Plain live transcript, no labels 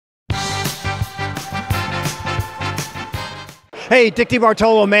Hey, Dick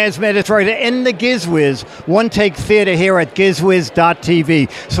DeBartolo, Man's MasterCard, in the GizWiz, One Take Theater here at giwiz.tv.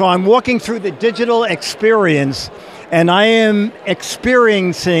 So I'm walking through the digital experience, and I am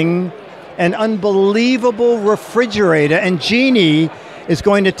experiencing an unbelievable refrigerator, and Jeannie is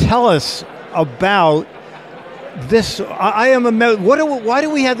going to tell us about this. Why do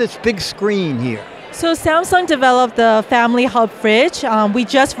we have this big screen here? So Samsung developed the Family Hub fridge. We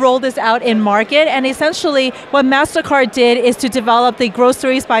just rolled this out in market, and essentially what MasterCard did is to develop the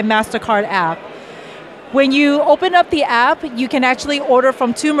Groceries by MasterCard app. When you open up the app, you can actually order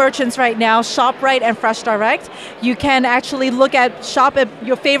from two merchants right now, ShopRite and FreshDirect. You can actually shop at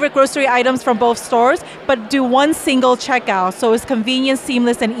your favorite grocery items from both stores, but do one single checkout, so it's convenient,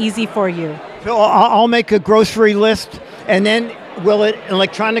 seamless, and easy for you. So I'll make a grocery list, and then will it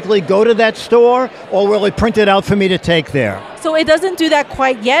electronically go to that store, or will it print it out for me to take there? So it doesn't do that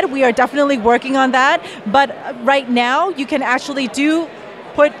quite yet. We are definitely working on that, but right now you can actually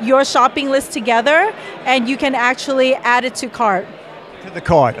put your shopping list together, and you can actually add it to cart. To the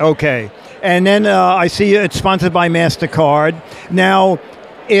cart, okay. And then I see it's sponsored by MasterCard. Now,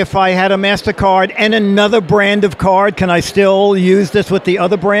 if I had a MasterCard and another brand of card, can I still use this with the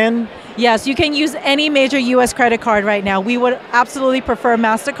other brand? Yes, you can use any major US credit card right now. We would absolutely prefer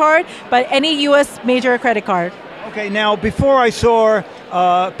MasterCard, but any US major credit card. Okay, now before I saw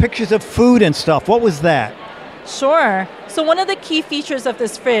pictures of food and stuff, what was that? Sure. So one of the key features of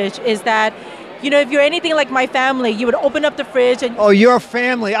this fridge is that, if you're anything like my family, you would open up the fridge and... Oh, your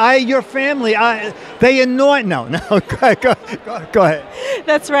family. They annoy... No, go ahead.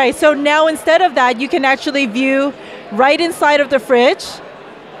 That's right. So now instead of that, you can actually view right inside of the fridge,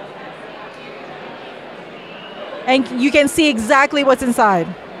 and you can see exactly what's inside.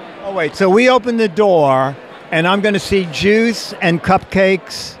 Oh, wait. So we open the door, and I'm going to see juice and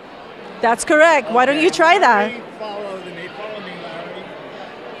cupcakes. That's correct. Okay. Why don't you try that? Follow me, Larry.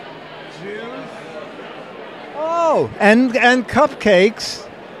 Juice. Oh, and cupcakes.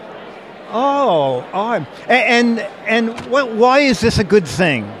 Oh, why is this a good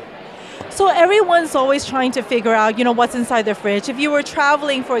thing? So everyone's always trying to figure out, what's inside the fridge. If you were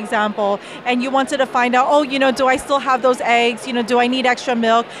traveling, for example, and you wanted to find out, do I still have those eggs? Do I need extra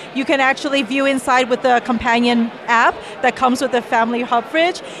milk? You can actually view inside with the companion app that comes with the Family Hub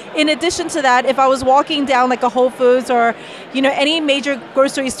fridge. In addition to that, if I was walking down like a Whole Foods or, any major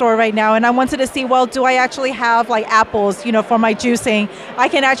grocery store right now, and I wanted to see, do I actually have like apples, for my juicing? I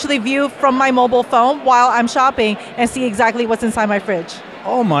can actually view from my mobile phone while I'm shopping and see exactly what's inside my fridge.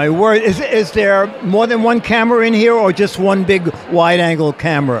 Oh my word, is there more than one camera in here, or just one big wide-angle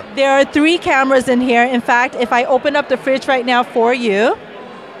camera? There are 3 cameras in here. In fact, if I open up the fridge right now for you,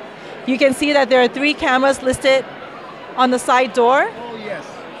 you can see that there are 3 cameras listed on the side door. Oh yes.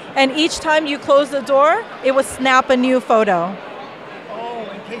 And each time you close the door, it will snap a new photo. Oh,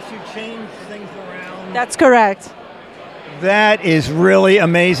 in case you change things around. That's correct. That is really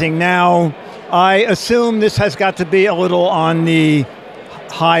amazing. Now, I assume this has got to be a little on the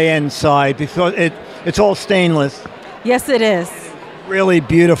high-end side because it's all stainless. Yes, it is. Really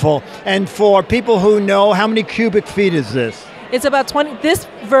beautiful. And for people who know, how many cubic feet is this? It's about 20. This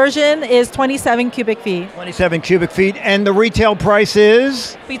version is 27 cubic feet. 27 cubic feet, and the retail price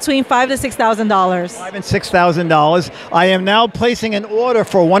is? Between $5,000 to $6,000. $5,000 and $6,000. I am now placing an order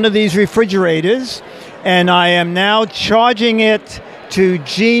for one of these refrigerators, and I am now charging it to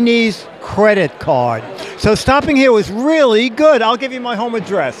Jeannie's credit card. So stopping here was really good. I'll give you my home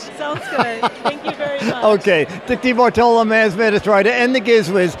address. Sounds good. Thank you very much. Okay. Dick DeBartolo, Man's MasterCard, and the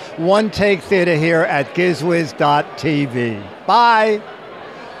GizWiz, One Take Theater here at giwiz.tv. Bye.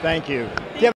 Thank you.